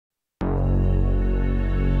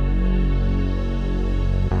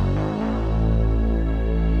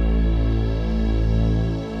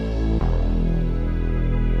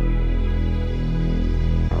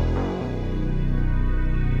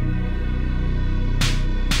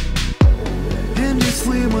if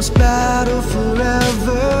we must battle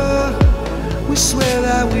forever, we swear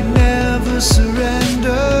that we never surrender.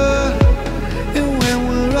 And when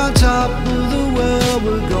we're on top of the world,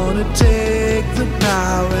 we're gonna take the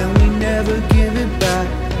power and we never give it back.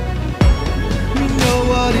 We know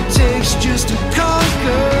what it takes just to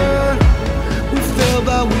conquer. We fail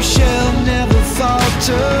but we shall never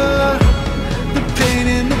falter. The pain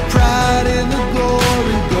and the pride and the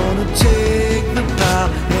glory, gonna take the power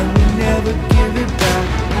and we never give it back.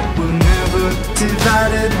 We're never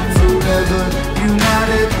divided, forever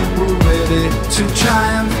united. We're ready to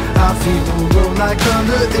triumph. Our feet will roll like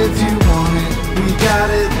thunder. If you want it, we got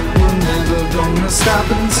it. We're never gonna stop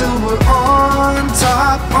until we're on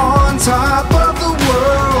top, on top.